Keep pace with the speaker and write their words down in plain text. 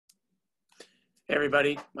Hey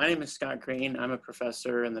everybody, my name is Scott Green. I'm a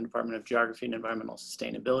professor in the Department of Geography and Environmental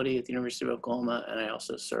Sustainability at the University of Oklahoma, and I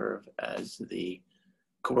also serve as the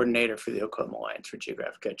coordinator for the Oklahoma Alliance for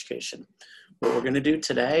Geographic Education. What we're going to do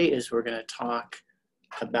today is we're going to talk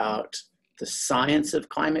about the science of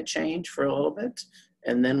climate change for a little bit,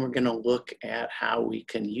 and then we're going to look at how we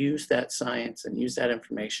can use that science and use that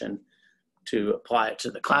information to apply it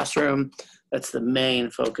to the classroom. That's the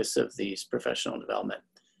main focus of these professional development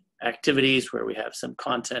activities, where we have some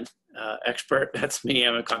content expert, that's me,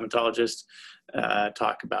 I'm a climatologist,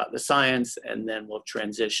 talk about the science, and then we'll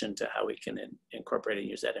transition to how we can incorporate and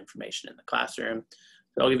use that information in the classroom.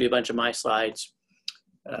 So I'll give you a bunch of my slides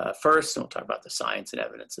first, and we'll talk about the science and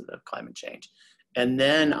evidence of the climate change. And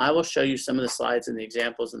then I will show you some of the slides and the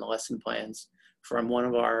examples and the lesson plans from one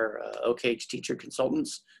of our OKH teacher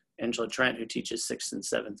consultants, Angela Trent, who teaches 6th and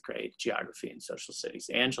 7th grade geography and social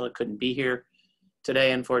studies. Angela couldn't be here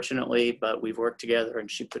today, unfortunately, but we've worked together,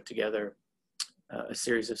 and she put together a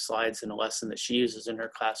series of slides and a lesson that she uses in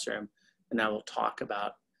her classroom, and I will talk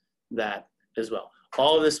about that as well.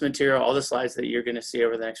 All of this material, all the slides that you're going to see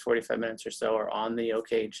over the next 45 minutes or so are on the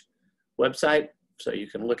OKH website, so you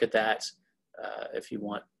can look at that if you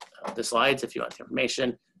want the slides, if you want the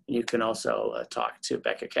information. You can also talk to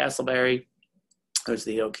Becca Castleberry, who's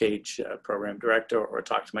the OKH program director, or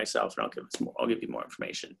talk to myself, and I'll give you more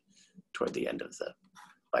information toward the end of the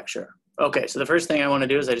lecture. Okay, so the first thing I want to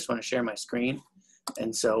do is I just want to share my screen.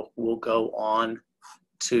 And so we'll go on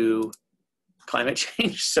to climate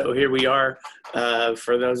change. So here we are.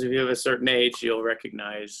 For those of you of a certain age, you'll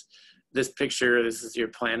recognize this picture. This is your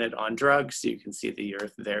planet on drugs. You can see the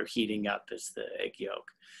Earth there heating up as the egg yolk.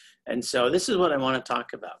 And so this is what I want to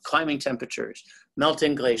talk about: climbing temperatures,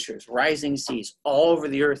 melting glaciers, rising seas. All over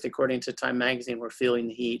the Earth, according to Time magazine, we're feeling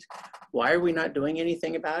the heat. Why are we not doing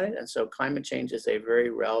anything about it? And so climate change is a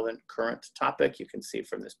very relevant current topic. You can see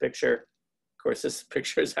from this picture. Of course, this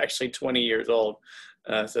picture is actually 20 years old,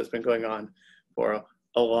 so it's been going on for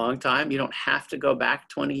a long time. You don't have to go back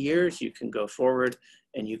 20 years. You can go forward,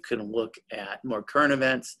 and you can look at more current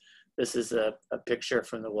events. This is a picture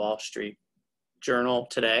from the Wall Street Journal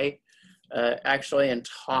today, actually, and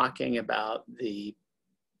talking about the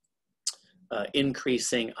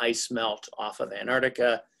increasing ice melt off of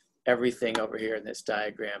Antarctica. Everything over here in this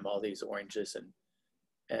diagram, all these oranges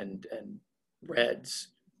and reds,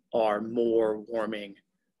 are more warming,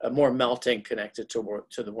 more melting connected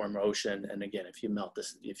to the warmer ocean. And again, if you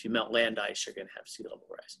melt land ice, you're going to have sea level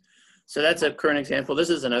rise. So that's a current example. This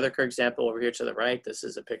is another current example over here to the right. This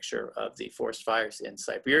is a picture of the forest fires in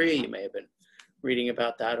Siberia. You may have been reading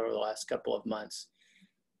about that over the last couple of months.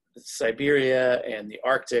 Siberia and the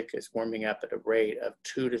Arctic is warming up at a rate of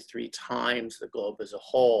 2 to 3 times the globe as a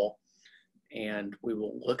whole. And we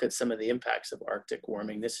will look at some of the impacts of Arctic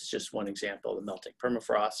warming. This is just one example. The melting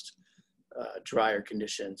permafrost, drier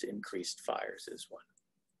conditions, increased fires is one.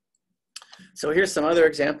 So here's some other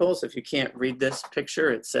examples. If you can't read this picture,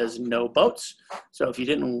 it says no boats. So if you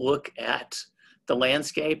didn't look at the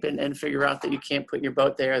landscape and figure out that you can't put your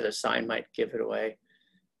boat there, the sign might give it away.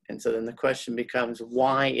 And so then the question becomes,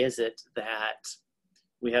 why is it that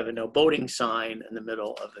we have a no boating sign in the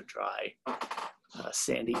middle of a dry,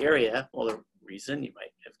 sandy area? Well, the reason, you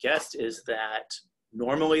might have guessed, is that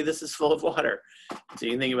normally this is full of water. So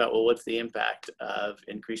you can think about, well, what's the impact of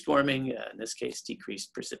increased warming? In this case,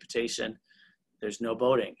 decreased precipitation. There's no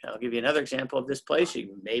boating. I'll give you another example of this place. You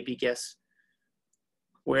can maybe guess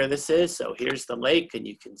where this is. So here's the lake, and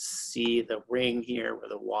you can see the ring here where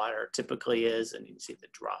the water typically is, and you can see the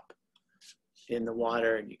drop in the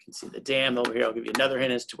water, and you can see the dam over here. I'll give you another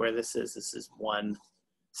hint as to where this is. This is one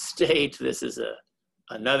state. This is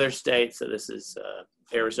another state. So this is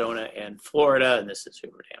Arizona and Florida, and this is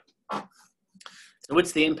Hoover Dam. So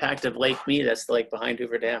what's the impact of Lake Mead? That's the lake behind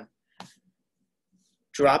Hoover Dam.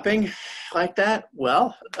 Dropping like that?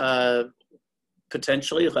 Well,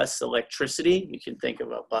 potentially less electricity. You can think of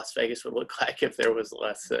what Las Vegas would look like if there was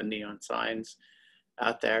less neon signs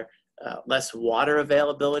out there. Less water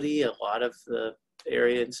availability. A lot of the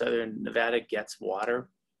area in southern Nevada gets water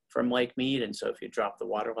from Lake Mead, and so if you drop the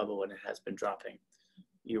water level when it has been dropping,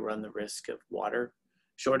 you run the risk of water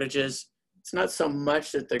shortages. It's not so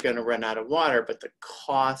much that they're going to run out of water, but the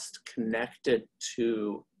cost connected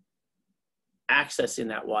to accessing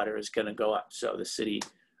that water is going to go up. So the city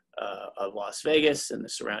of Las Vegas and the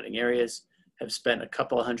surrounding areas have spent a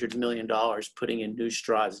couple $100 million putting in new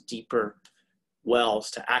straws, deeper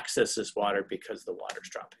wells to access this water because the water's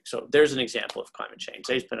dropping. So there's an example of climate change.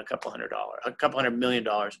 They spent a couple $100 million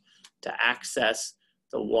to access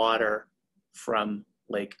the water from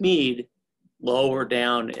Lake Mead lower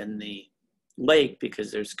down in the lake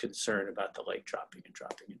because there's concern about the lake dropping and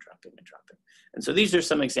dropping and dropping and dropping. And so these are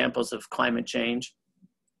some examples of climate change.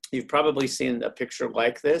 You've probably seen a picture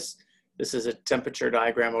like this. This is a temperature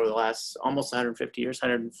diagram over the last almost 150 years,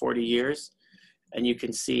 140 years. And you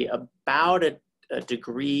can see about a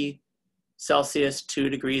degree Celsius, 2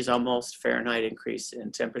 degrees almost Fahrenheit increase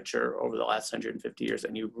in temperature over the last 150 years.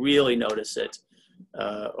 And you really notice it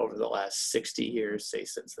over the last 60 years, say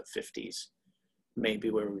since the 50s, maybe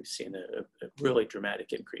where we've seen a really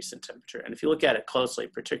dramatic increase in temperature. And if you look at it closely,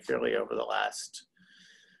 particularly over the last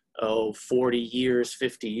 40 years,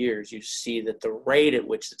 50 years, you see that the rate at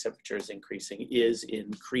which the temperature is increasing.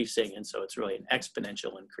 And so it's really an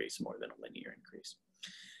exponential increase more than a linear increase.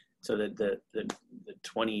 So the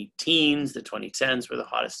 20-teens, the 2010s were the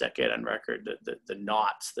hottest decade on record. The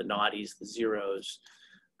noughts, the noughties, the zeros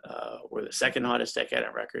were the second hottest decade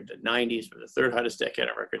on record. The 90s were the third hottest decade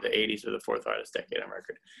on record. The 80s were the fourth hottest decade on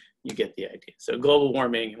record. You get the idea. So global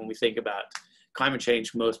warming, when we think about climate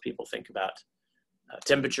change, most people think about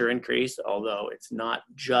temperature increase, although it's not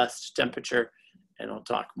just temperature, and I'll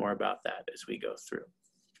talk more about that as we go through.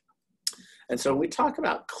 And so when we talk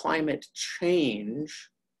about climate change,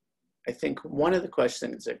 I think one of the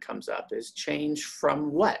questions that comes up is change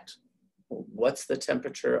from what? What's the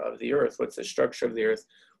temperature of the Earth? What's the structure of the Earth?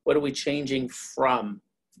 What are we changing from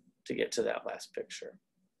to get to that last picture?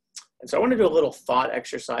 And so I want to do a little thought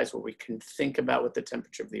exercise where we can think about what the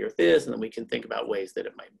temperature of the Earth is, and then we can think about ways that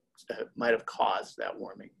it might have caused that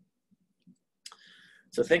warming.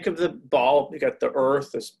 So think of the ball. You got the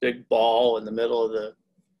Earth, this big ball in the middle of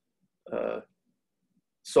the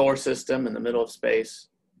solar system, in the middle of space.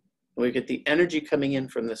 And we get the energy coming in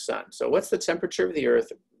from the sun. So what's the temperature of the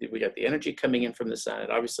Earth? We got the energy coming in from the sun. It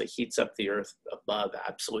obviously heats up the Earth above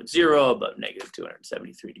absolute zero, above negative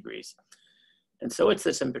 273 degrees. And so it's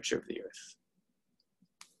the temperature of the Earth.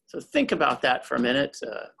 So think about that for a minute.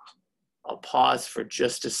 I'll pause for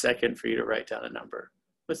just a second for you to write down a number.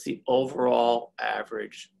 What's the overall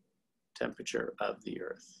average temperature of the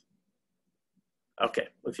Earth? Okay,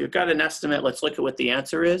 if you've got an estimate, let's look at what the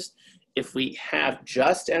answer is. If we have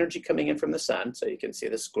just energy coming in from the sun, so you can see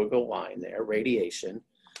the squiggle line there, radiation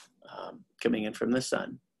coming in from the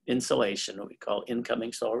sun, insolation, what we call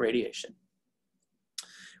incoming solar radiation,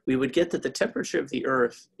 we would get that the temperature of the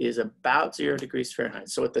Earth is about 0 degrees Fahrenheit.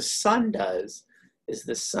 So what the sun does is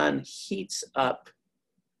the sun heats up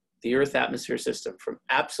the Earth atmosphere system from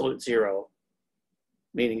absolute zero,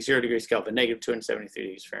 meaning 0 degrees Kelvin, negative 273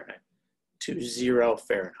 degrees Fahrenheit, to 0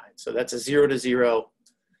 Fahrenheit. So that's a 0 to 0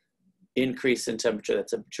 increase in temperature.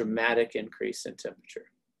 That's a dramatic increase in temperature.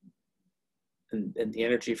 And the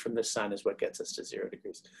energy from the sun is what gets us to 0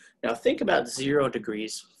 degrees. Now think about 0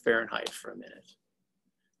 degrees Fahrenheit for a minute.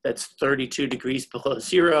 That's 32 degrees below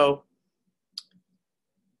zero.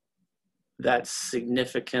 That's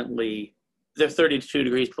significantly, they're 32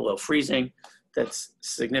 degrees below freezing. That's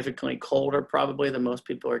significantly colder probably than most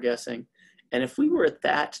people are guessing. And if we were at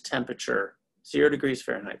that temperature, 0 degrees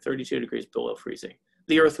Fahrenheit, 32 degrees below freezing,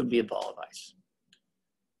 the Earth would be a ball of ice.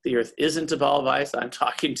 The Earth isn't a ball of ice. I'm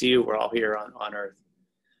talking to you. We're all here on Earth.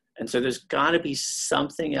 And so there's got to be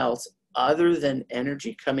something else other than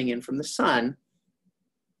energy coming in from the sun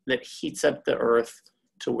that heats up the Earth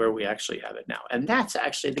to where we actually have it now. And that's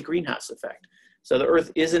actually the greenhouse effect. So the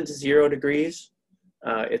Earth isn't 0 degrees.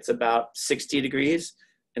 It's about 60 degrees.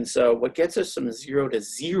 And so what gets us from 0 to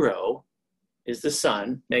 0 is the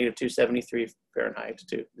sun, negative 273 Fahrenheit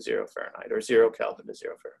to 0 Fahrenheit, or 0 Kelvin to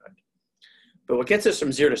 0 Fahrenheit. But what gets us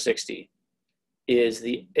from 0 to 60 is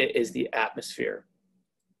the atmosphere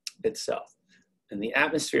itself. And the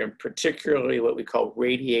atmosphere, and particularly what we call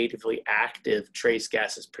radiatively active trace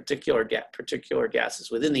gases, particular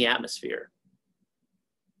gases within the atmosphere,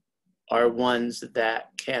 are ones that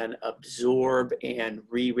can absorb and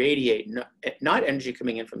re-radiate, not energy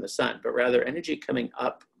coming in from the sun, but rather energy coming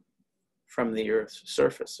up from the Earth's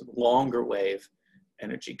surface, longer wave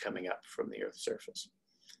energy coming up from the Earth's surface.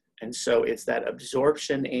 And so it's that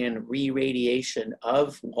absorption and re-radiation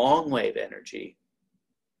of long wave energy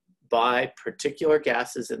by particular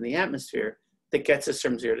gases in the atmosphere that gets us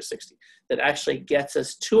from 0 to 60, that actually gets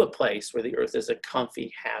us to a place where the Earth is a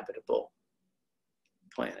comfy, habitable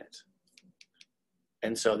planet.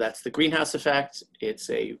 And so that's the greenhouse effect. It's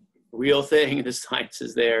a real thing. The science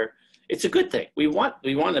is there. It's a good thing. We want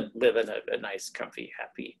to live in a nice, comfy,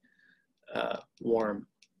 happy, warm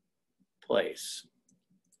place.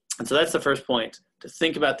 And so that's the first point, to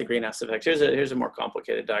think about the greenhouse effect. Here's a more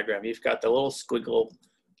complicated diagram. You've got the little squiggle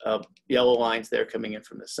yellow lines there coming in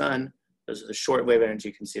from the sun. Those are the short wave energy.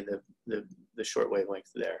 You can see the short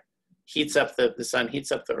wavelength there. Heats up the sun,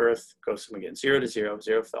 heats up the Earth, goes from again 0 to 0,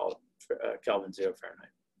 0 Kelvin 0 Fahrenheit.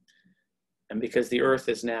 And because the Earth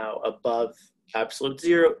is now above absolute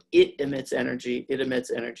zero, it emits energy. It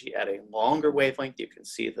emits energy at a longer wavelength. You can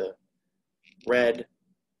see the red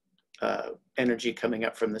energy coming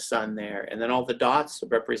up from the sun there. And then all the dots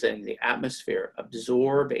representing the atmosphere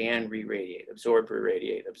absorb and re-radiate, absorb,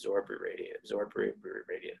 re-radiate, absorb, re-radiate, absorb,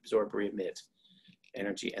 re-radiate, absorb, re-emit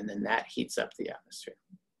energy. And then that heats up the atmosphere.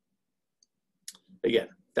 Again,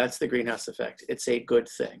 that's the greenhouse effect. It's a good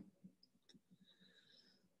thing.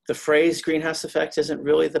 The phrase greenhouse effect isn't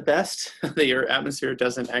really the best. The atmosphere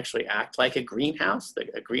doesn't actually act like a greenhouse.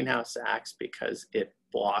 A greenhouse acts because it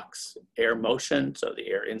blocks air motion, so the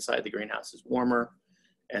air inside the greenhouse is warmer,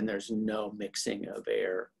 and there's no mixing of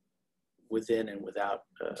air within and without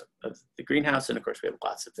of the greenhouse. And of course, we have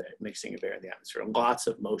lots of mixing of air in the atmosphere, lots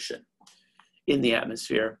of motion in the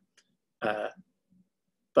atmosphere.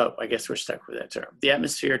 But I guess we're stuck with that term. The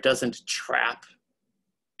atmosphere doesn't trap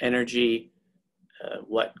energy.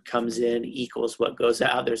 What comes in equals what goes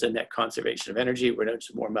out. There's a net conservation of energy. We're not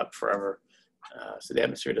just warm up forever. So the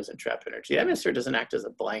atmosphere doesn't trap energy. The atmosphere doesn't act as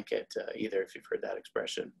a blanket either, if you've heard that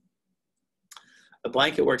expression. A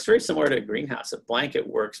blanket works very similar to a greenhouse. A blanket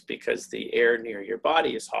works because the air near your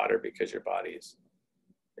body is hotter because your body is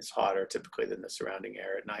hotter typically than the surrounding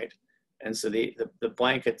air at night. And so the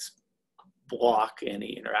blankets block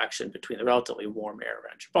any interaction between the relatively warm air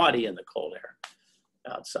around your body and the cold air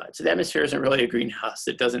outside. So the atmosphere isn't really a greenhouse.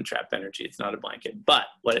 It doesn't trap energy. It's not a blanket. But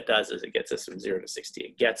what it does is it gets us from 0 to 60.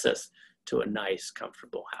 It gets us to a nice,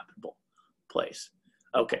 comfortable, habitable place.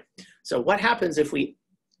 Okay, so what happens if we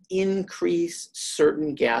increase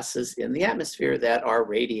certain gases in the atmosphere that are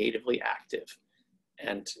radiatively active?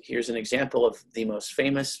 And here's an example of the most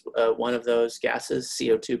famous one of those gases,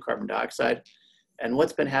 CO2, carbon dioxide. And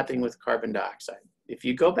what's been happening with carbon dioxide? If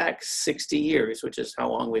you go back 60 years, which is how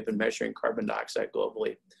long we've been measuring carbon dioxide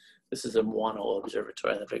globally, this is a Moanalo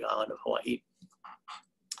Observatory on the Big Island of Hawaii,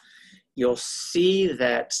 you'll see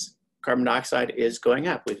that carbon dioxide is going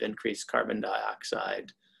up. We've increased carbon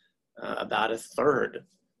dioxide about a third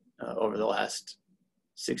over the last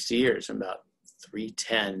 60 years, from about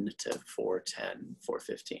 310 to 410,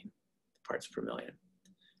 415 parts per million.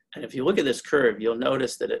 And if you look at this curve, you'll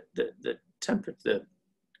notice that the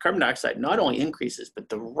carbon dioxide not only increases, but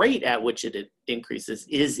the rate at which it increases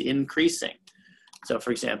is increasing. So for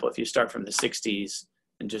example, if you start from the 60s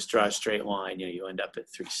and just draw a straight line, you end up at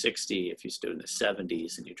 360. If you start in the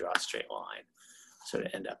 70s and you draw a straight line, sort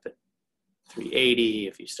of end up at 380.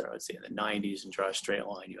 If you start, let's say, in the 90s and draw a straight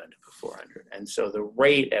line, you end up at 400. And so the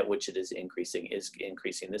rate at which it is increasing is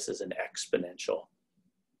increasing. This is an exponential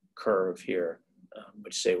curve here,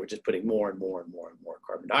 which say we're just putting more and more and more and more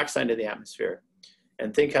carbon dioxide into the atmosphere.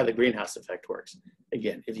 And think how the greenhouse effect works.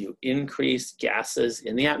 Again, if you increase gases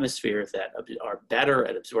in the atmosphere that are better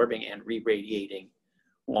at absorbing and re-radiating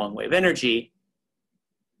long-wave energy,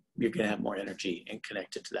 you're going to have more energy, and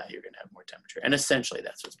connected to that, you're going to have more temperature. And essentially,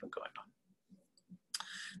 that's what's been going on.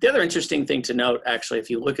 The other interesting thing to note, actually, if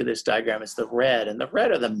you look at this diagram, is the red. And the red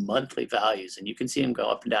are the monthly values. And you can see them go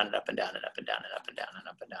up and down and up and down and up and down and up and down and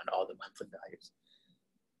up and down, all the monthly values.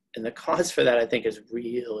 And the cause for that, I think, is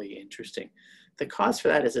really interesting. The cause for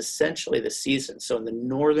that is essentially the season. So in the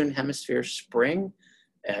northern hemisphere, spring,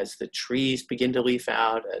 as the trees begin to leaf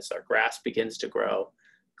out, as our grass begins to grow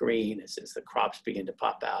green, as the crops begin to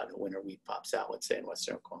pop out, and winter wheat pops out, let's say in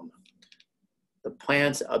Western Oklahoma, the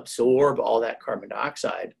plants absorb all that carbon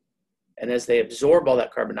dioxide. And as they absorb all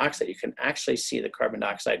that carbon dioxide, you can actually see the carbon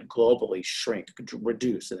dioxide globally shrink,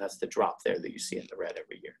 reduce, and that's the drop there that you see in the red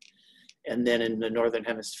every year. And then in the northern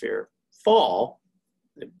hemisphere fall,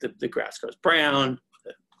 the grass goes brown,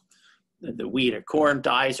 the wheat or corn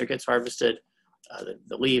dies or gets harvested,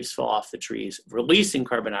 the leaves fall off the trees, releasing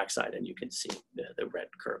carbon dioxide, and you can see the red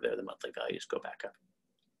curve there, the monthly values go back up.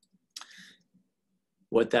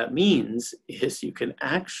 What that means is you can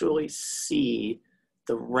actually see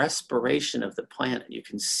the respiration of the planet. You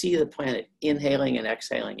can see the planet inhaling and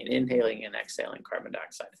exhaling carbon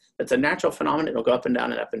dioxide. That's a natural phenomenon. It'll go up and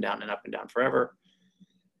down and up and down and up and down forever,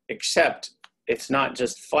 except it's not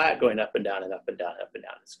just flat going up and down and up and down and up and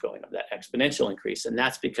down. It's going up, that exponential increase. And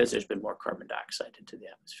that's because there's been more carbon dioxide into the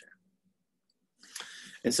atmosphere.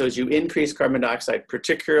 And so as you increase carbon dioxide,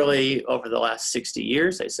 particularly over the last 60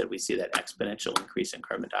 years, I said we see that exponential increase in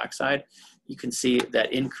carbon dioxide. You can see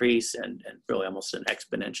that increase and really almost an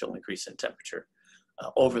exponential increase in temperature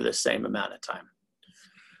over the same amount of time.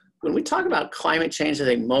 When we talk about climate change, I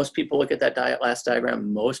think most people look at that last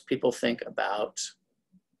diagram, most people think about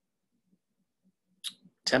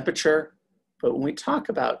temperature. But when we talk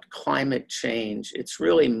about climate change, it's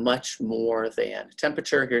really much more than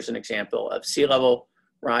temperature. Here's an example of sea level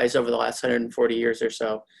rise over the last 140 years or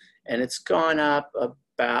so. And it's gone up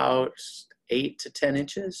about 8 to 10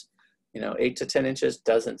 inches. 8 to 10 inches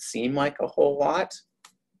doesn't seem like a whole lot,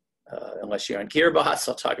 unless you're on Kiribati.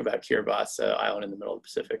 I'll talk about Kiribati Island in the middle of the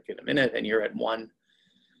Pacific in a minute, and you're at 1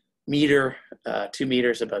 meter, 2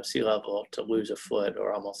 meters above sea level. To lose a foot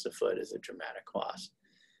or almost a foot is a dramatic loss.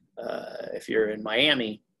 If you're in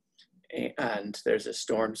Miami and there's a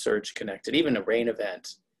storm surge connected, even a rain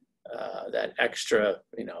event, that extra,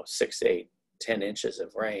 6, 8, 10 inches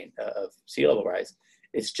of rain, of sea level rise,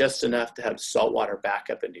 is just enough to have saltwater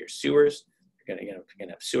backup into your sewers. You're going to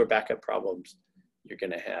have sewer backup problems. You're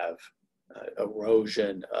going to have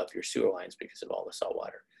erosion of your sewer lines because of all the salt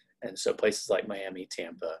water. And so places like Miami,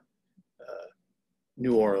 Tampa,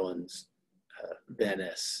 New Orleans,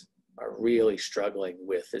 Venice are really struggling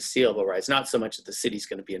with the sea level rise. Not so much that the city's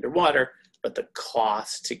going to be underwater, but the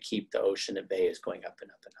cost to keep the ocean at bay is going up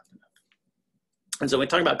and up and up and up. And so when we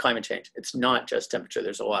talk about climate change, it's not just temperature.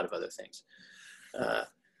 There's a lot of other things.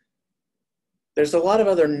 There's a lot of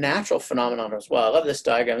other natural phenomena as well. I love this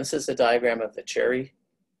diagram. This is the diagram of the cherry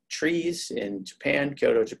trees in Japan,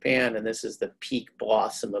 Kyoto, Japan, and this is the peak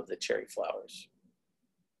blossom of the cherry flowers.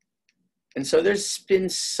 And so there's been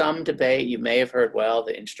some debate. You may have heard, well,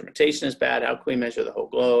 the instrumentation is bad. How can we measure the whole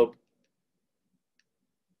globe?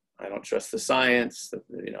 I don't trust the science.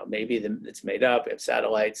 Maybe it's made up. We have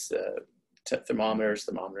satellites, thermometers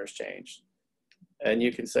change. And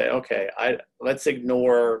you can say, okay, let's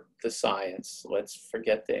ignore the science. Let's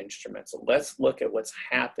forget the instruments. Let's look at what's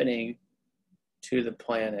happening to the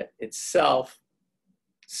planet itself,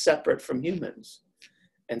 separate from humans.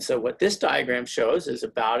 And so what this diagram shows is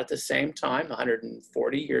about at the same time,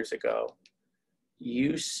 140 years ago,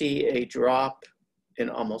 you see a drop in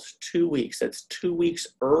almost 2 weeks. That's 2 weeks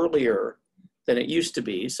earlier than it used to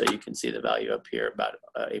be. So you can see the value up here about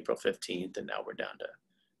April 15th, and now we're down to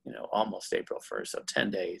almost April 1st, so 10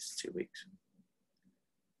 days, 2 weeks.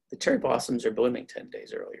 The cherry blossoms are blooming 10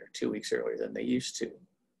 days earlier, 2 weeks earlier than they used to.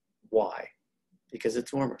 Why? Because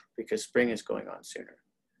it's warmer, because spring is going on sooner.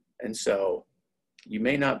 And so you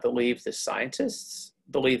may not believe the scientists,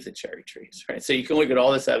 believe the cherry trees, right? So you can look at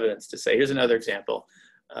all this evidence to say, here's another example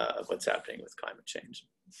of what's happening with climate change.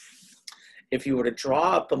 If you were to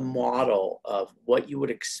draw up a model of what you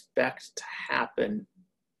would expect to happen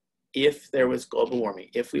if there was global warming,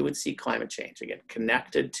 if we would see climate change, again,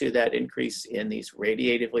 connected to that increase in these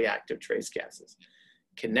radiatively active trace gases,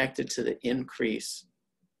 connected to the increase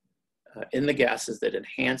in the gases that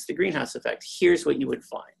enhance the greenhouse effect, here's what you would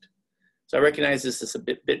find. So I recognize this is a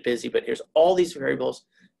bit busy, but here's all these variables,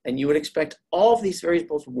 and you would expect all of these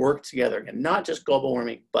variables work together. Again, not just global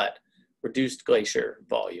warming, but reduced glacier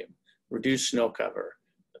volume, reduced snow cover,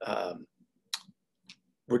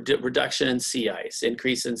 reduction in sea ice,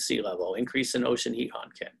 increase in sea level, increase in ocean heat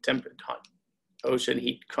content,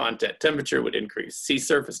 temperature would increase, sea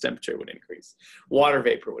surface temperature would increase, water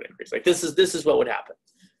vapor would increase. Like this is what would happen.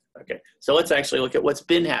 Okay, so let's actually look at what's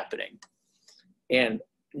been happening. And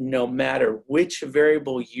no matter which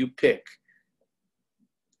variable you pick,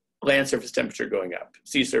 land surface temperature going up,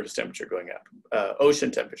 sea surface temperature going up,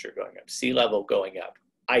 ocean temperature going up, sea level going up,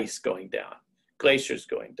 ice going down, glaciers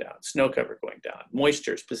going down, snow cover going down,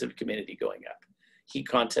 moisture, specific humidity going up, heat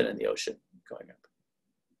content in the ocean going up.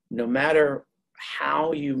 No matter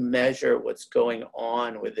how you measure what's going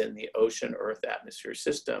on within the ocean, earth, atmosphere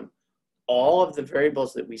system, all of the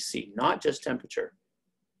variables that we see, not just temperature,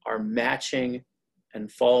 are matching and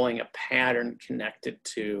following a pattern connected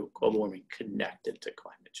to global warming, connected to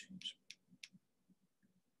climate change.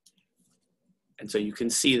 And so you can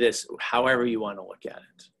see this however you want to look at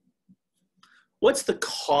it. What's the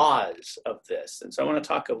cause of this? And so I want to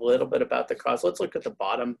talk a little bit about the cause. Let's look at the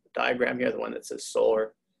bottom diagram here, the one that says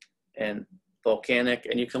solar and volcanic.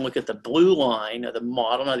 And you can look at the blue line of the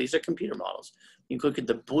model. Now, these are computer models. You can look at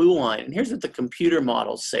the blue line. And here's what the computer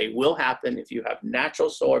models say will happen if you have natural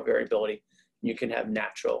solar variability. You can have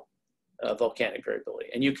natural volcanic variability.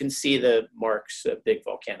 And you can see the marks of big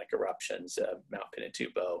volcanic eruptions, Mount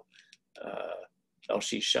Pinatubo, El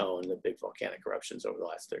Chichon, the big volcanic eruptions over the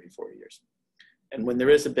last 30, 40 years. And when there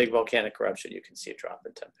is a big volcanic eruption, you can see a drop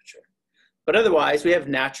in temperature. But otherwise, we have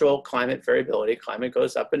natural climate variability. Climate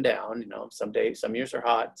goes up and down. Some days, some years are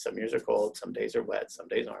hot, some years are cold, some days are wet, some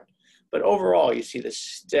days aren't. But overall, you see this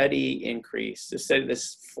steady increase,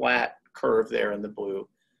 this flat curve there in the blue.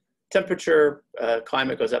 Temperature,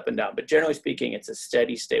 climate goes up and down, but generally speaking, it's a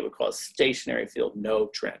steady state. We call it stationary field, no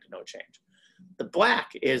trend, no change. The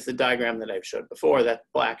black is the diagram that I've showed before. That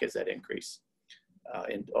black is that increase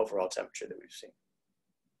in overall temperature that we've seen.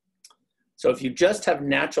 So if you just have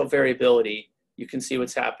natural variability, you can see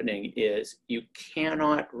what's happening is you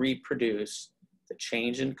cannot reproduce the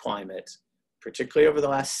change in climate, particularly over the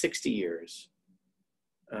last 60 years,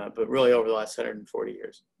 but really over the last 140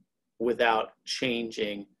 years, without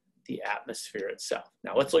changing the atmosphere itself.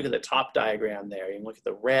 Now let's look at the top diagram there. You can look at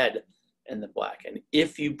the red and the black. And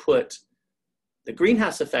if you put the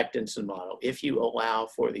greenhouse effect into the model, if you allow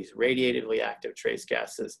for these radiatively active trace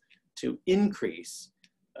gases to increase,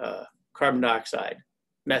 carbon dioxide,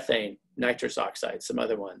 methane, nitrous oxide, some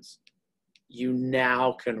other ones, you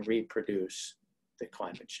now can reproduce the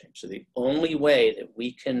climate change. So the only way that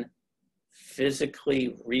we can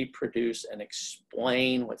physically reproduce and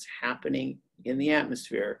explain what's happening in the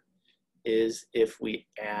atmosphere is if we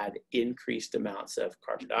add increased amounts of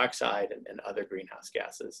carbon dioxide and other greenhouse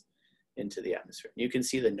gases into the atmosphere. You can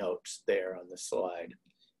see the notes there on the slide.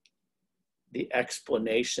 The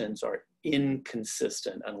explanations are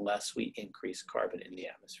inconsistent unless we increase carbon in the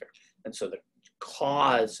atmosphere. And so the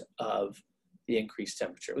cause of the increased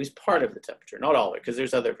temperature, at least part of the temperature, not all of it, because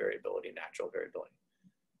there's other variability, natural variability,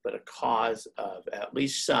 but a cause of at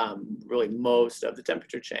least some, really most of the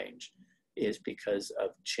temperature change is because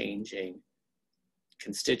of changing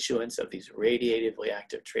constituents of these radiatively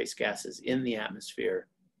active trace gases in the atmosphere.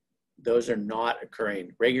 Those are not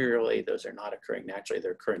occurring regularly. Those are not occurring naturally.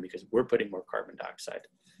 They're occurring because we're putting more carbon dioxide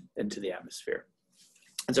into the atmosphere.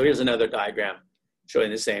 And so here's another diagram showing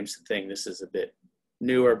the same thing. This is a bit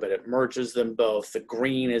newer, but it merges them both. The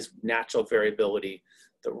green is natural variability.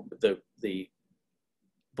 The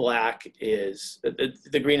black is,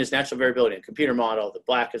 the green is natural variability in a computer model. The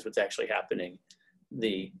black is what's actually happening.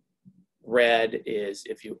 The red is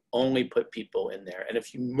if you only put people in there. And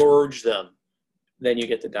if you merge them, then you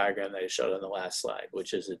get the diagram that I showed on the last slide,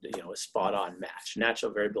 which is a spot-on match.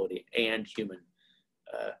 Natural variability and human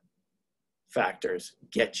factors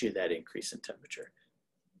get you that increase in temperature.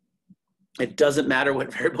 It doesn't matter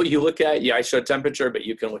what variable you look at. Yeah, I showed temperature, but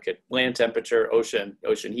you can look at land temperature, ocean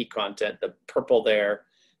heat content. The purple there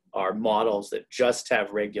are models that just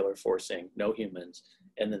have regular forcing, no humans.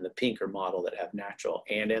 And then the pink are model that have natural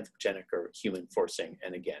and anthropogenic or human forcing.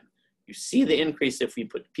 And again, you see the increase if we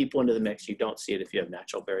put people into the mix. You don't see it if you have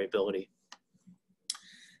natural variability.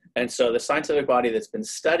 And so the scientific body that's been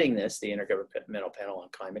studying this, the Intergovernmental Panel on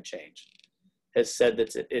Climate Change, has said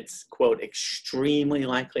that it's, quote, extremely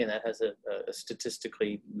likely, and that has a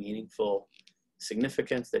statistically meaningful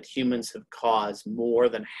significance, that humans have caused more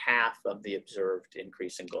than half of the observed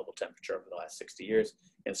increase in global temperature over the last 60 years.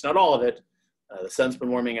 And it's not all of it. The sun's been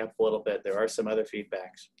warming up a little bit. There are some other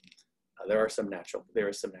feedbacks. There is some natural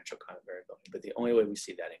climate variability, but the only way we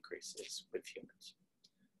see that increase is with humans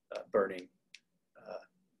burning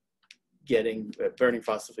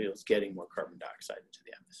fossil fuels, getting more carbon dioxide into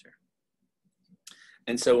the atmosphere.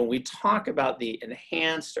 And so when we talk about the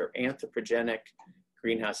enhanced or anthropogenic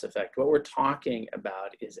greenhouse effect, what we're talking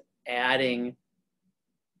about is adding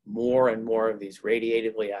more and more of these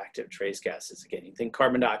radiatively active trace gases. Again, you think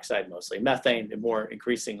carbon dioxide mostly, methane, and more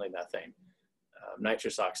increasingly methane,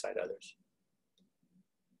 nitrous oxide, others.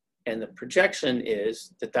 And the projection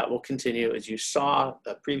is that that will continue. As you saw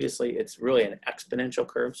previously, it's really an exponential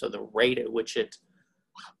curve. So the rate at which it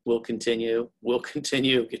will continue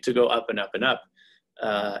to go up and up and up.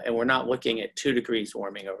 And we're not looking at 2 degrees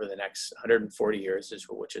warming over the next 140 years,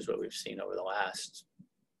 which is what we've seen over the last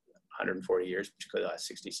 140 years, particularly the last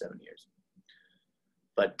 67 years.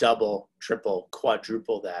 But double, triple,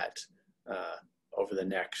 quadruple that over the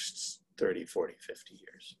next 30, 40, 50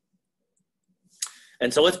 years.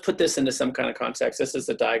 And so let's put this into some kind of context. This is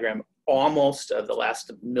a diagram almost of the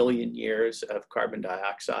last million years of carbon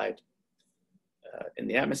dioxide in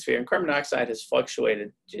the atmosphere. And carbon dioxide has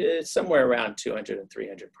fluctuated somewhere around 200 and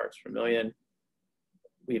 300 parts per million.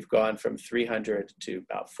 We've gone from 300 to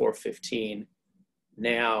about 415.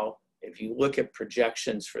 Now, if you look at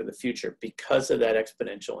projections for the future, because of that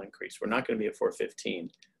exponential increase, we're not going to be at 415.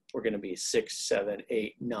 We're going to be 600, 700,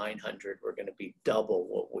 800, 900. We're going to be double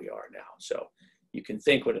what we are now. So you can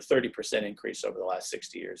think what a 30% increase over the last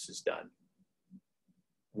 60 years has done.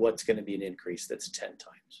 What's going to be an increase that's 10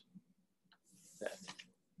 times that?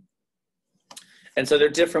 And so there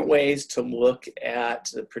are different ways to look at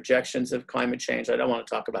the projections of climate change. I don't want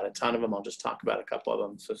to talk about a ton of them. I'll just talk about a couple of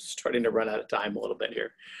them. So it's starting to run out of time a little bit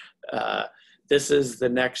here. This is the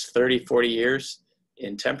next 30, 40 years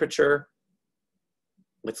in temperature.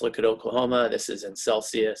 Let's look at Oklahoma. This is in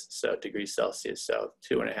Celsius, so degrees Celsius. So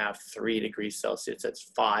 2.5, 3 degrees Celsius.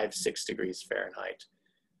 That's 5, 6 degrees Fahrenheit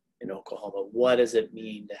in Oklahoma. What does it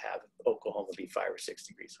mean to have Oklahoma be 5 or 6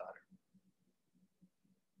 degrees hotter?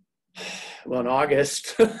 Well, in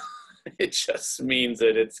August, it just means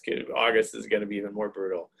that August is going to be even more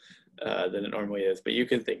brutal. than it normally is, but you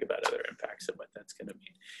can think about other impacts and what that's going to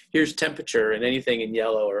mean. Here's temperature, and anything in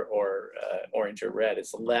yellow or orange or red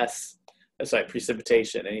is less, sorry,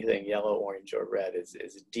 precipitation. Anything yellow, orange, or red is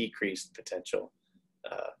decreased potential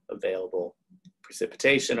available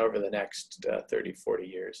precipitation over the next 30, 40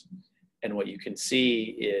 years. And what you can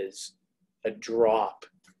see is a drop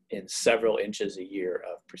in several inches a year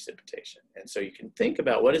of precipitation. And so you can think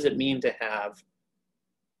about, what does it mean to have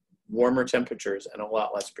warmer temperatures and a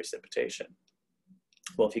lot less precipitation?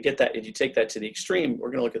 Well, if you take that to the extreme, we're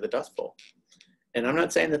going to look at the Dust Bowl. And I'm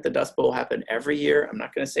not saying that the Dust Bowl will happen every year. I'm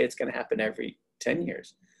not going to say it's going to happen every 10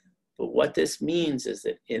 years. But what this means is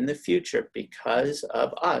that in the future, because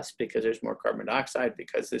of us, because there's more carbon dioxide,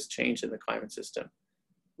 because this change in the climate system,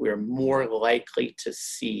 we're more likely to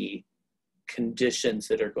see conditions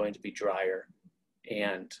that are going to be drier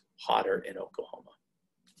and hotter in Oklahoma.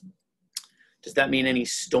 Does that mean any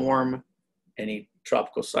storm, any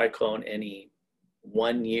tropical cyclone, any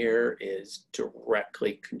one year is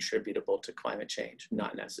directly contributable to climate change?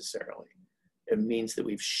 Not necessarily. It means that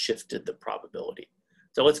we've shifted the probability.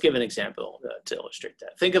 So let's give an example to illustrate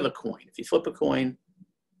that. Think of a coin. If you flip a coin,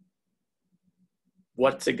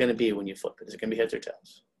 what's it going to be when you flip it? Is it going to be heads or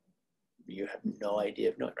tails? You have no idea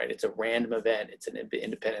of knowing, right? It's a random event. It's an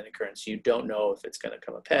independent occurrence. You don't know if it's going to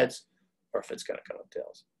come up heads or if it's going to come up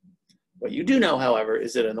tails. What you do know, however,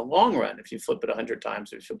 is that in the long run, if you flip it 100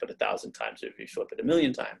 times, or if you flip it 1,000 times, or if you flip it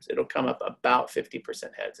 1,000,000 times, it'll come up about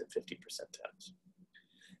 50% heads and 50% tails.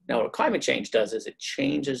 Now, what climate change does is it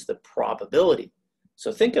changes the probability.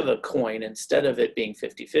 So think of a coin, instead of it being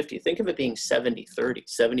 50-50, think of it being 70-30,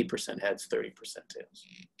 70% heads, 30% tails.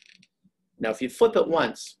 Now, if you flip it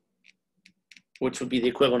once, which would be the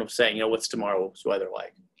equivalent of saying, what's tomorrow's weather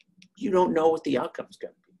like? You don't know what the outcome's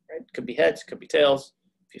going to be, right? It could be heads, it could be tails.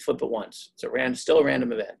 If you flip it once, it's still a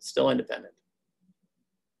random event, still independent.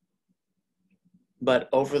 But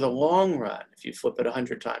over the long run, if you flip it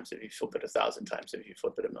 100 times, if you flip it 1,000 times, if you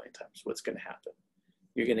flip it 1,000,000 times, what's going to happen?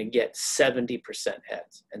 You're going to get 70%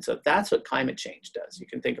 heads. And so that's what climate change does. You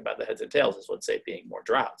can think about the heads and tails as, let's say, being more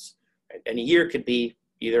droughts. Right? And a year could be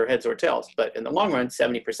either heads or tails, but in the long run,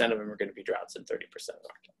 70% of them are going to be droughts and 30%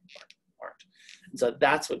 aren't. And so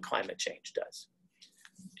that's what climate change does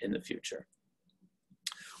in the future.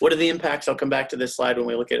 What are the impacts? I'll come back to this slide when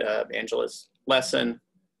we look at Angela's lesson.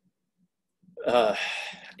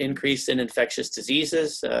 Increase in infectious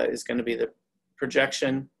diseases is going to be the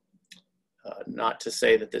projection. Not to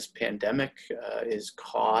say that this pandemic is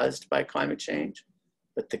caused by climate change,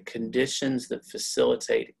 but the conditions that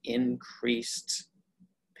facilitate increased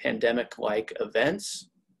pandemic-like events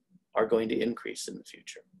are going to increase in the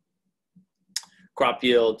future. Crop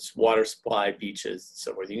yields, water supply, beaches,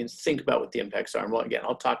 so forth. You can think about what the impacts are. And well, again,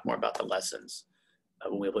 I'll talk more about the lessons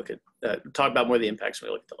when we look at, talk about more of the impacts when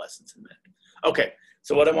we look at the lessons in a minute. Okay,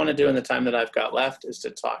 so what I want to do in the time that I've got left is to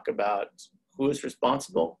talk about who is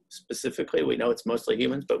responsible. Specifically, we know it's mostly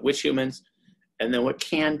humans, but which humans, and then what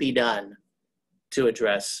can be done to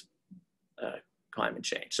address climate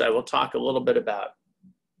change. So I will talk a little bit about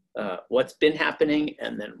what's been happening,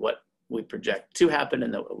 and then what we project to happen,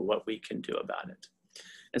 and then what we can do about it.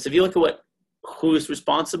 And so if you look at who's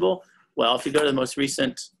responsible, well, if you go to the most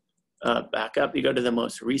recent backup, you go to the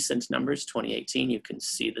most recent numbers, 2018, you can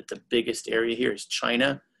see that the biggest area here is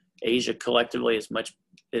China. Asia collectively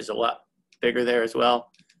is a lot bigger there as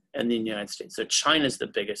well, and the United States. So China's the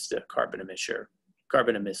biggest carbon emitter.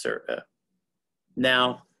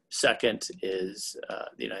 Now, second is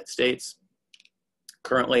the United States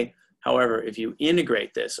currently. However, if you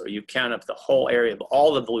integrate this, or you count up the whole area of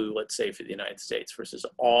all the blue, let's say for the United States versus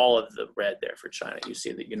all of the red there for China, you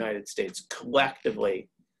see the United States collectively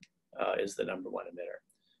is the #1 emitter.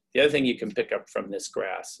 The other thing you can pick up from this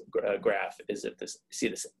graph is that see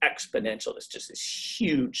this exponential, just this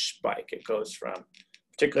huge spike. It goes from,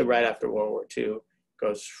 particularly right after World War II,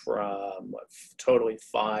 goes from totally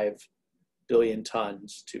 5 billion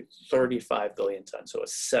tons to 35 billion tons. So a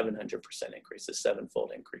 700% increase, a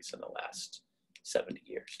 7-fold increase in the last 70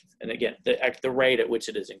 years. And again, the rate at which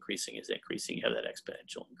it is increasing. You have that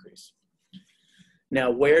exponential increase. Now,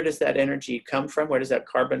 where does that energy come from? Where does that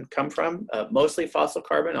carbon come from? Mostly fossil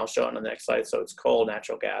carbon. I'll show it on the next slide. So it's coal,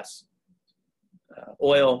 natural gas,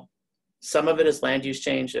 oil. Some of it is land use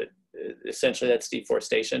change. Essentially, that's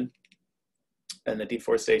deforestation. And the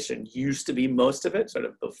deforestation used to be most of it, sort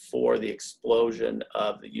of before the explosion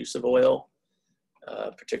of the use of oil,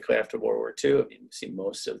 particularly after World War II. I mean, you see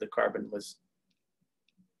most of the carbon was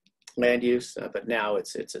land use, but now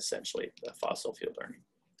it's essentially fossil fuel burning.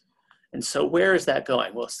 And so where is that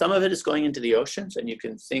going? Well, some of it is going into the oceans, and you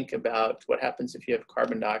can think about what happens if you have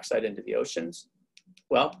carbon dioxide into the oceans.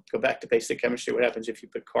 Well, go back to basic chemistry. What happens if you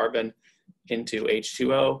put carbon into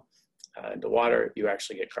H2O, into water, you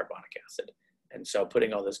actually get carbonic acid. And so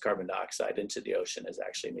putting all this carbon dioxide into the ocean has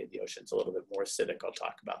actually made the oceans a little bit more acidic. I'll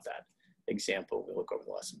talk about that example. We'll look over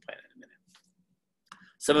the lesson plan in a minute.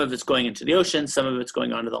 Some of it's going into the ocean, some of it's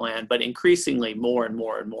going onto the land, but increasingly more and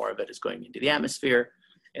more and more of it is going into the atmosphere.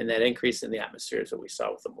 And that increase in the atmosphere is what we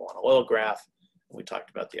saw with the Milano oil graph. And we talked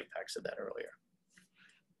about the impacts of that earlier.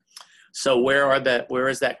 So where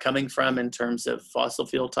is that coming from in terms of fossil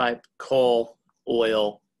fuel type? Coal,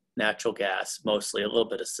 oil, natural gas, mostly, a little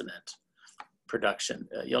bit of cement production.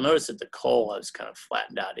 You'll notice that the coal has kind of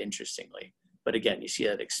flattened out, interestingly. But again, you see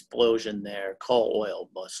that explosion there, coal, oil,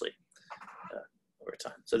 mostly over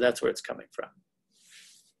time. So that's where it's coming from.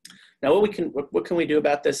 Now, what can we do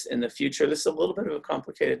about this in the future? This is a little bit of a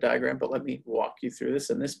complicated diagram, but let me walk you through this.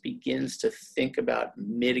 And this begins to think about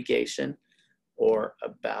mitigation, or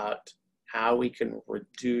about how we can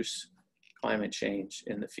reduce climate change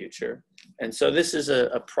in the future. And so this is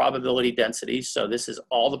a probability density. So this is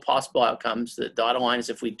all the possible outcomes. The dotted line is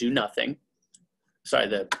if we do nothing. Sorry,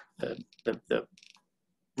 the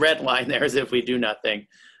red line there is if we do nothing.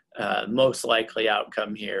 Most likely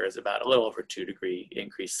outcome here is about a little over 2-degree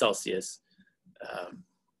increase Celsius.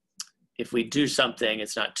 If we do something,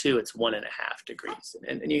 it's not 2, it's 1.5 degrees.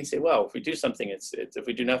 And you can say, well, if we do something, if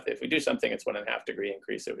we do nothing, if we do something, it's 1.5 degree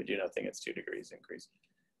increase. If we do nothing, it's 2 degrees increase.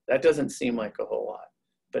 That doesn't seem like a whole lot.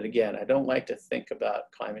 But again, I don't like to think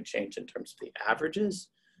about climate change in terms of the averages.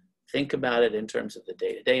 Think about it in terms of the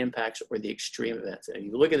day-to-day impacts or the extreme events. And if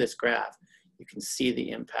you look at this graph, you can see the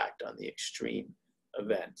impact on the extreme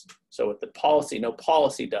events. So what the policy, no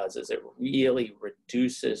policy does is it really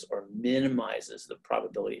reduces or minimizes the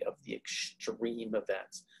probability of the extreme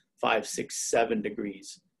events. 5, 6, 7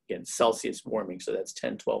 degrees, again, Celsius warming. So that's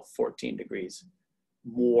 10, 12, 14 degrees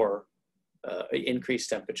more increased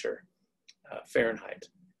temperature Fahrenheit.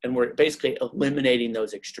 And we're basically eliminating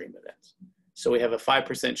those extreme events. So we have a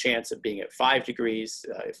 5% chance of being at 5 degrees.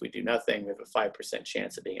 If we do nothing, we have a 5%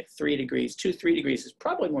 chance of being at 3 degrees. 2, 3 degrees is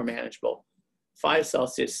probably more manageable. 5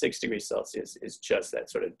 Celsius, 6 degrees Celsius is just that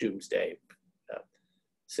sort of doomsday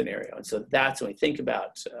scenario. And so that's when we think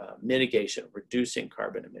about mitigation, reducing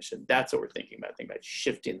carbon emission. That's what we're thinking about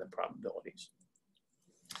shifting the probabilities.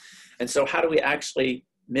 And so how do we actually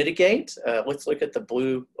mitigate? Let's look at the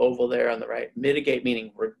blue oval there on the right. Mitigate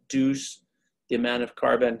meaning reduce the amount of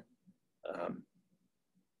carbon.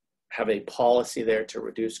 Have a policy there to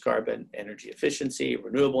reduce carbon, energy efficiency,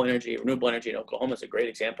 renewable energy. Renewable energy in Oklahoma is a great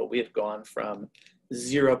example. We have gone from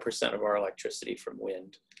 0% of our electricity from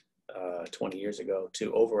wind 20 years ago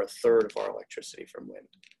to over 1/3 of our electricity from wind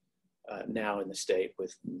now in the state,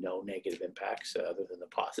 with no negative impacts other than the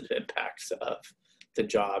positive impacts of the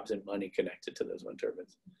jobs and money connected to those wind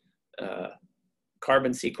turbines.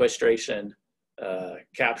 Carbon sequestration,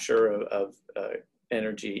 capture of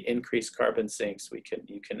energy, increased carbon sinks.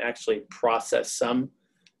 You can actually process some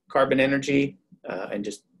carbon energy and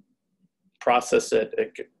just process it,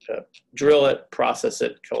 drill it, process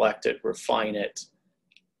it, collect it, refine it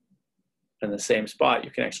in the same spot.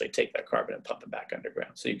 You can actually take that carbon and pump it back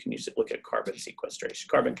underground. So you can use it, look at carbon sequestration,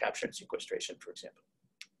 carbon capture and sequestration, for example.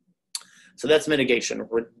 So that's mitigation,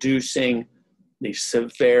 reducing the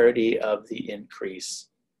severity of the increase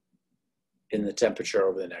in the temperature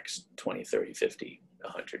over the next 20, 30, 50,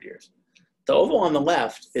 100 years. The oval on the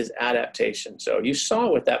left is adaptation. So you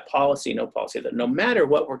saw with that policy, no policy, that no matter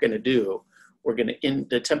what we're going to do,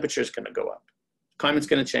 the temperature is going to go up. Climate's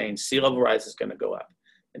going to change, sea level rise is going to go up.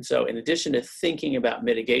 And so in addition to thinking about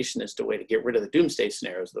mitigation as the way to get rid of the doomsday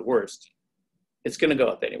scenarios, the worst, it's going to go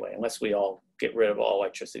up anyway, unless we all get rid of all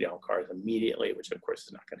electricity on cars immediately, which of course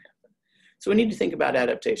is not going to happen. So we need to think about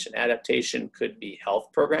adaptation. Adaptation could be health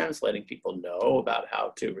programs, letting people know about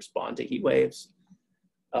how to respond to heat waves.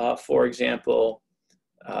 For example,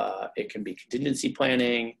 it can be contingency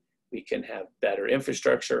planning. We can have better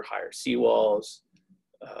infrastructure, higher seawalls.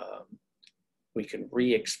 We can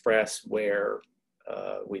re-express where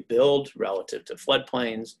we build relative to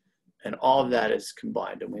floodplains. And all of that is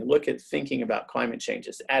combined. And we look at thinking about climate change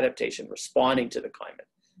as adaptation, responding to the climate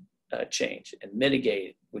change, and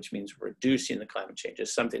mitigate, which means reducing the climate change,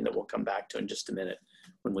 is something that we'll come back to in just a minute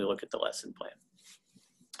when we look at the lesson plan.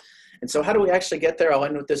 And so how do we actually get there? I'll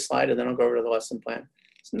end with this slide and then I'll go over to the lesson plan.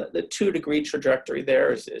 So the 2-degree trajectory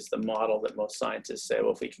there is the model that most scientists say,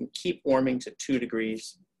 well, if we can keep warming to 2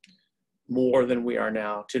 degrees more than we are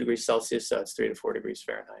now, 2 degrees Celsius, so it's 3 to 4 degrees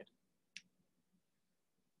Fahrenheit.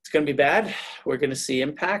 It's going to be bad. We're going to see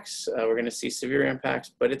impacts. We're going to see severe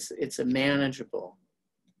impacts, but it's a manageable.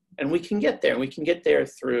 And we can get there. We can get there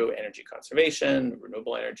through energy conservation,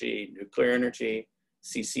 renewable energy, nuclear energy.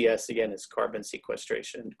 CCS, again, is carbon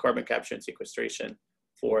sequestration, carbon capture and sequestration,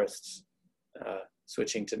 forests,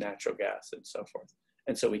 switching to natural gas, and so forth.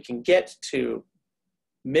 And so we can get to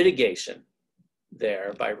mitigation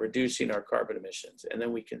there by reducing our carbon emissions, and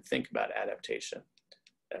then we can think about adaptation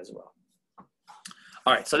as well.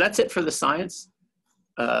 All right, so that's it for the science.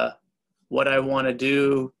 What I want to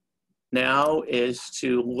do now is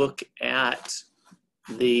to look at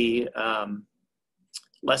the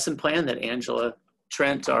lesson plan that Angela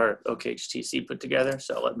Trent, our OKHTC, put together.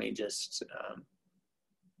 So let me just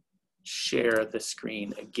share the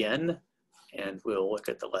screen again, and we'll look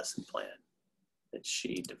at the lesson plan that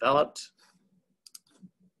she developed.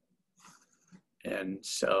 And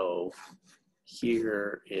so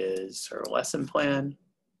here is her lesson plan.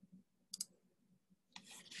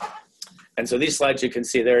 And so these slides, you can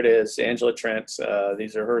see, there it is, Angela Trent.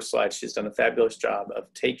 These are her slides. She's done a fabulous job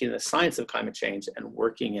of taking the science of climate change and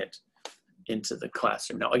working it into the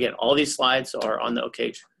classroom. Now, again, all these slides are on the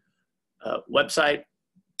OKH website.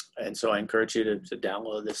 And so I encourage you to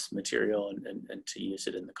download this material and to use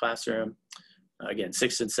it in the classroom. Again,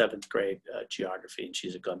 6th and 7th grade geography, and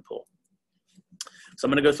she's a Gunpool. So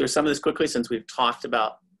I'm going to go through some of this quickly since we've talked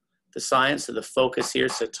about the science. So the focus here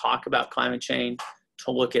is to talk about climate change,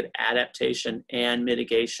 to look at adaptation and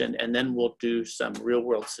mitigation, and then we'll do some real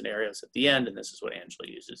world scenarios at the end, and this is what Angela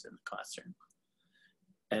uses in the classroom.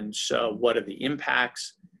 And so what are the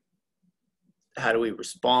impacts? How do we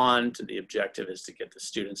respond? The objective is to get the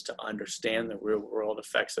students to understand the real world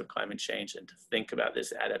effects of climate change and to think about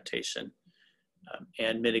this adaptation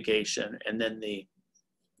and mitigation. And then the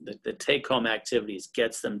take-home activities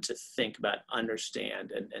gets them to think about,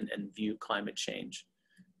 understand, and view climate change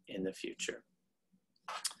in the future.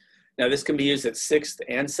 Now, this can be used at 6th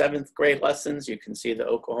and 7th grade lessons. You can see the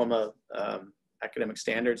Oklahoma academic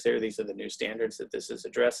standards there. These are the new standards that this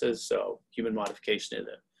addresses. So human modification of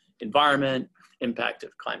the environment, impact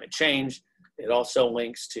of climate change. It also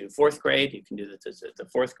links to 4th grade. You can do this at the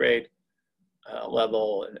 4th grade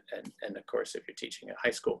level. And of course, if you're teaching a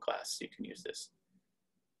high school class, you can use this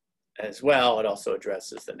as well. It also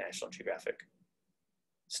addresses the National Geographic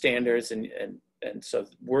standards. And so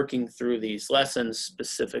working through these lessons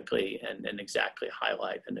specifically and exactly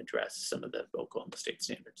highlight and address some of the Oklahoma State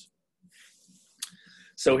standards.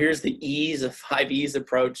 So here's the E's, a 5 E's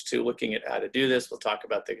approach to looking at how to do this. We'll talk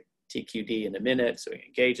about the TQD in a minute. So we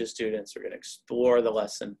engage the students. We're going to explore the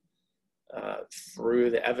lesson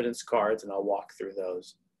through the evidence cards, and I'll walk through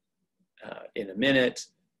those in a minute.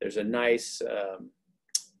 There's a nice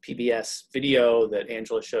PBS video that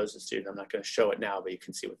Angela shows the student. I'm not going to show it now, but you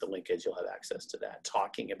can see what the link is. You'll have access to that,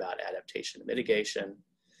 talking about adaptation and mitigation.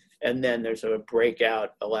 And then there's a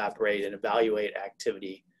breakout, elaborate, and evaluate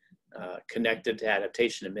activity connected to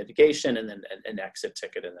adaptation and mitigation, and then an exit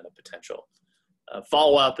ticket, and then a potential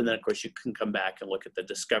follow-up. And then, of course, you can come back and look at the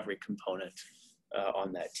discovery component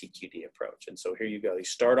on that TQD approach. And so here you go. You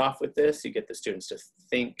start off with this. You get the students to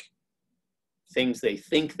think things they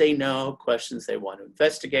think they know, questions they want to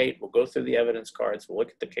investigate. We'll go through the evidence cards. We'll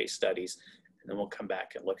look at the case studies, and then we'll come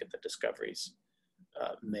back and look at the discoveries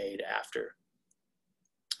made after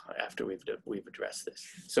we've addressed this.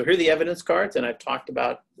 So here are the evidence cards, and I've talked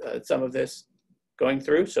about some of this going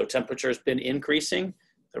through. So temperature has been increasing.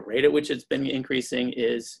 The rate at which it's been increasing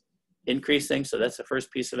is increasing. So that's the first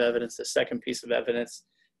piece of evidence. The second piece of evidence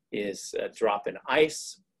is a drop in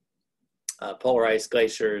ice. Polar ice,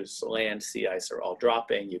 glaciers, land, sea ice are all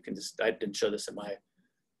dropping. You can just, I didn't show this in my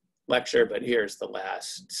lecture, but here's the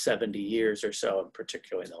last 70 years or so, and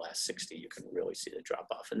particularly in the last 60, you can really see the drop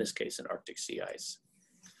off, in this case in Arctic sea ice.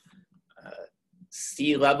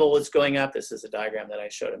 Sea level is going up. This is a diagram that I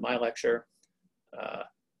showed in my lecture.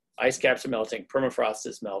 Ice caps are melting, permafrost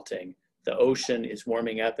is melting, the ocean is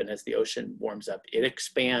warming up, and as the ocean warms up, it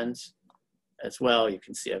expands as well. You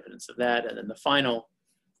can see evidence of that. And then the final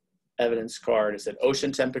evidence card is that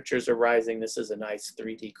ocean temperatures are rising. This is a nice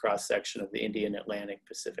 3D cross-section of the Indian, Atlantic,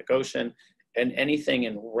 Pacific Ocean. And anything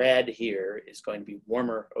in red here is going to be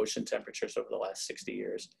warmer ocean temperatures over the last 60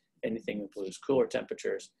 years. Anything in blue is cooler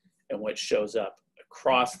temperatures. And what shows up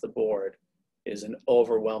across the board is an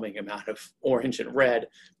overwhelming amount of orange and red,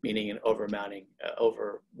 meaning an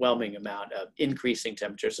overwhelming amount of increasing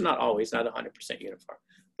temperatures. So not always, not 100% uniform,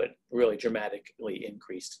 but really dramatically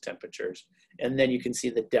increased temperatures. And then you can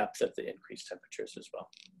see the depth of the increased temperatures as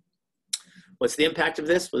well. What's the impact of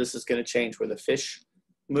this? Well, this is going to change where the fish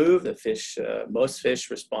move. The fish, most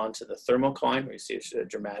fish respond to the thermocline, where you see a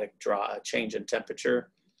dramatic change in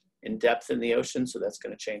temperature in depth in the ocean. So that's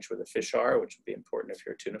going to change where the fish are, which would be important if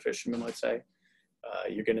you're a tuna fisherman, let's say.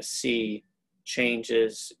 You're going to see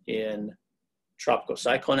changes in tropical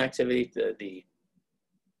cyclone activity. The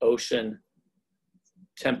ocean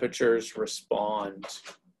temperatures respond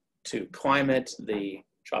to climate, the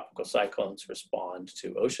tropical cyclones respond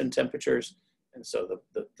to ocean temperatures. And so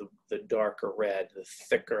the darker red, the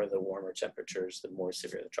thicker, the warmer temperatures, the more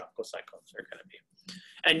severe the tropical cyclones are going to be.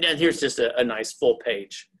 And then here's just a nice full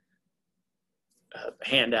page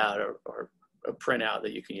handout or a printout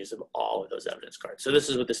that you can use of all of those evidence cards. So this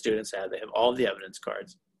is what the students have. They have all of the evidence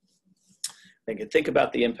cards. They can think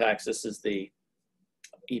about the impacts. This is the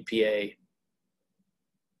EPA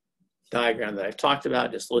diagram that I've talked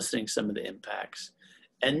about, just listing some of the impacts.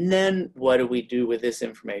 And then what do we do with this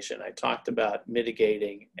information? I talked about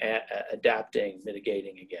mitigating, adapting,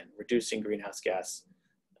 mitigating again, reducing greenhouse gas,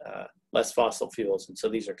 less fossil fuels. And so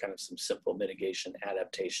these are kind of some simple mitigation,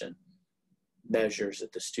 adaptation measures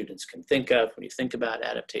that the students can think of when you think about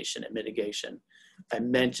adaptation and mitigation. I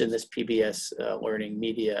mentioned this PBS learning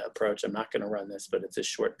media approach. I'm not going to run this, but it's a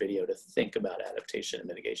short video to think about adaptation and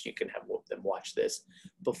mitigation. You can have them watch this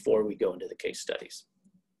before we go into the case studies.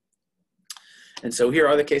 And so here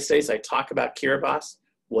are the case studies. I talk about Kiribati.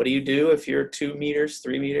 What do you do if you're 2 meters,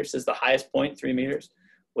 3 meters is the highest point, 3 meters?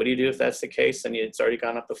 What do you do if that's the case and it's already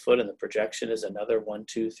gone up a foot and the projection is another 1,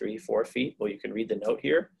 2, 3, 4 feet? Well, you can read the note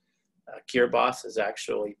here. Kiribati has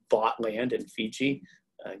actually bought land in Fiji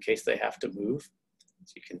in case they have to move.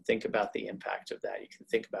 So you can think about the impact of that. You can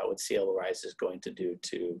think about what sea level rise is going to do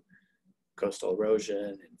to coastal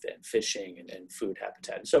erosion and fishing and food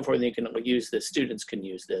habitat and so forth. And you can use this, students can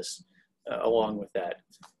use this along with that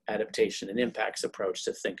adaptation and impacts approach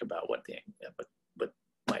to think about what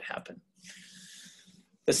might happen.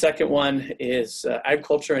 The second one is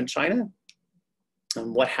agriculture in China.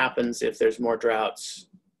 And what happens if there's more droughts,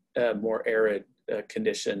 more arid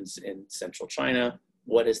conditions in central China?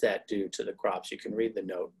 What does that do to the crops? You can read the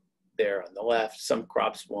note there on the left. Some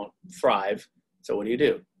crops won't thrive. So what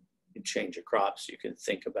do? You change your crops. You can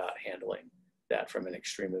think about handling that from an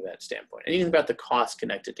extreme event standpoint. And even about the cost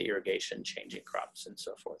connected to irrigation, changing crops, and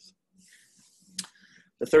so forth.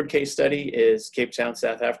 The third case study is Cape Town,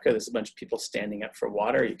 South Africa. There's a bunch of people standing up for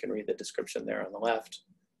water. You can read the description there on the left.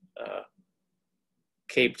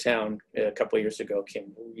 Cape Town, a couple of years ago,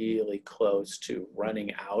 came really close to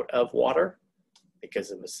running out of water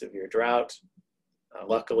because of a severe drought.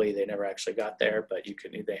 Luckily, they never actually got there, but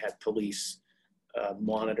they had police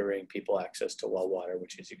monitoring people access to well water,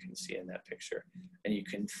 which as you can see in that picture. And you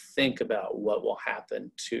can think about what will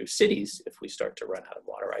happen to cities if we start to run out of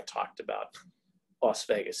water. I talked about Las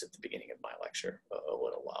Vegas at the beginning of my lecture a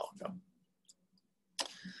little while ago.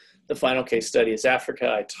 The final case study is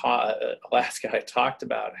Africa. Alaska. I talked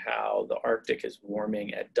about how the Arctic is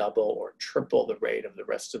warming at double or triple the rate of the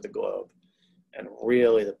rest of the globe. And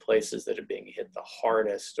really the places that are being hit the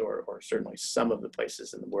hardest, or certainly some of the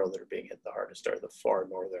places in the world that are being hit the hardest, are the far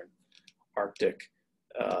northern Arctic.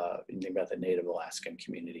 You think about the native Alaskan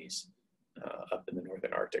communities up in the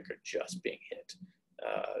northern Arctic are just being hit.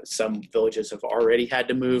 Some villages have already had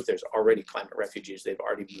to move. There's already climate refugees. They've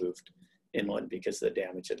already moved inland because of the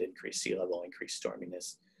damage of increased sea level, increased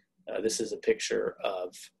storminess. This is a picture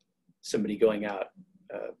of somebody going out,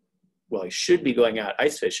 well, he should be going out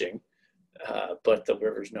ice fishing, but the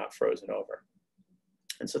river's not frozen over.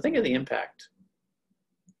 And so think of the impact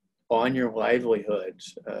on your livelihood,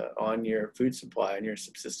 on your food supply, on your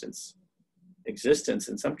subsistence existence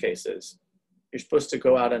in some cases. You're supposed to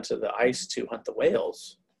go out into the ice to hunt the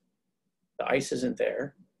whales. The ice isn't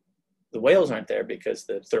there. The whales aren't there because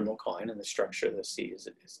the thermocline and the structure of the sea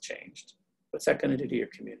is changed. What's that going to do to your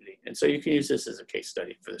community? And so you can use this as a case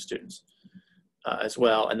study for the students as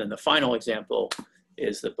well. And then the final example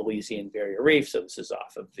is the Belizean Barrier Reef. So this is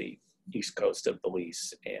off of the east coast of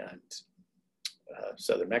Belize and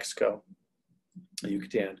southern Mexico,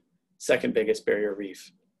 Yucatan, second biggest barrier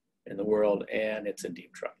reef in the world, and it's in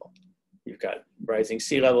deep trouble. You've got rising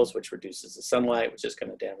sea levels, which reduces the sunlight, which is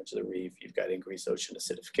going to damage the reef. You've got increased ocean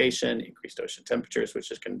acidification, increased ocean temperatures,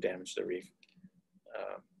 which is going to damage the reef.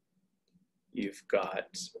 You've got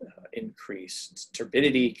increased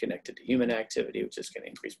turbidity connected to human activity, which is going to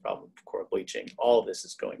increase problem of coral bleaching. All of this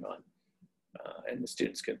is going on. And the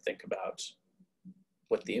students can think about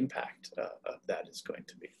what the impact of that is going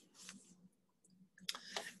to be.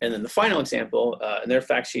 And then the final example, and there are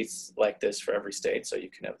fact sheets like this for every state, so you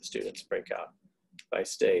can have the students break out by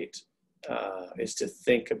state, is to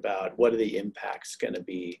think about what are the impacts going to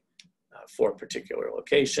be for a particular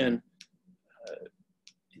location.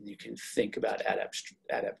 And you can think about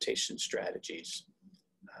adaptation strategies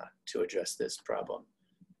to address this problem.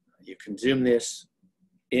 You can zoom this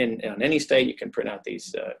in on any state. You can print out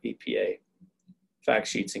these EPA fact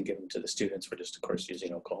sheets and give them to the students. We're just, of course,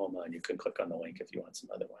 using Oklahoma, and you can click on the link if you want some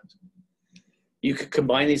other ones. You could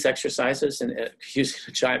combine these exercises and use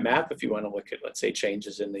a giant map if you want to look at, let's say,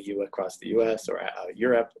 changes in the U across the US or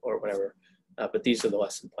Europe or whatever. But these are the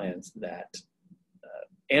lesson plans that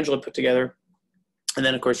Angela put together. And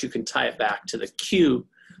then, of course, you can tie it back to the Q,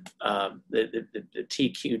 the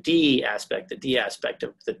TQD aspect, the D aspect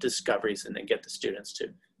of the discoveries, and then get the students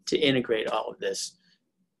to integrate all of this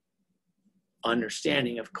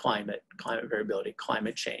understanding of climate variability,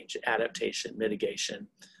 climate change, adaptation, mitigation,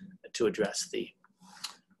 to address the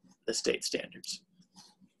state standards.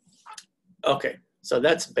 Okay, so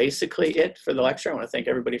that's basically it for the lecture. I want to thank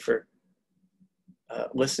everybody for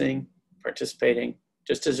listening, participating.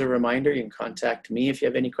 Just as a reminder, you can contact me if you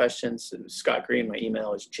have any questions. Scott Green, my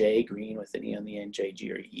email is jgreen with an E on the end,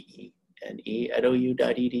 jgreen@ou.edu.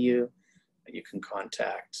 You can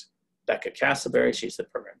contact Becca Castleberry. She's the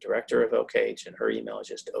program director of OCAGE, and her email is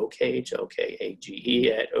just okage,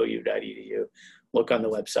 O-K-A-G-E, @ou.edu. Look on the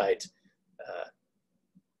website,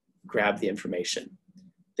 grab the information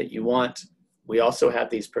that you want. We also have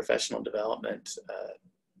these professional development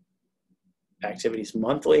activities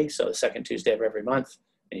monthly, so the second Tuesday of every month,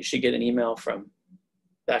 and you should get an email from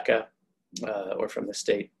Becca or from the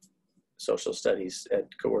state social studies ed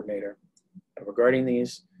coordinator regarding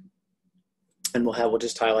these. And we'll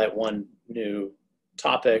just highlight one new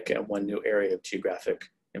topic and one new area of geographic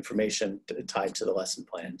information tied to the lesson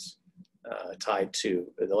plans, tied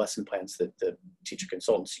to the lesson plans that the teacher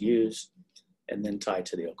consultants use, and then tied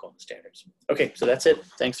to the Oklahoma standards. Okay, so that's it.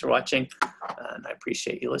 Thanks for watching, and I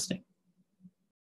appreciate you listening.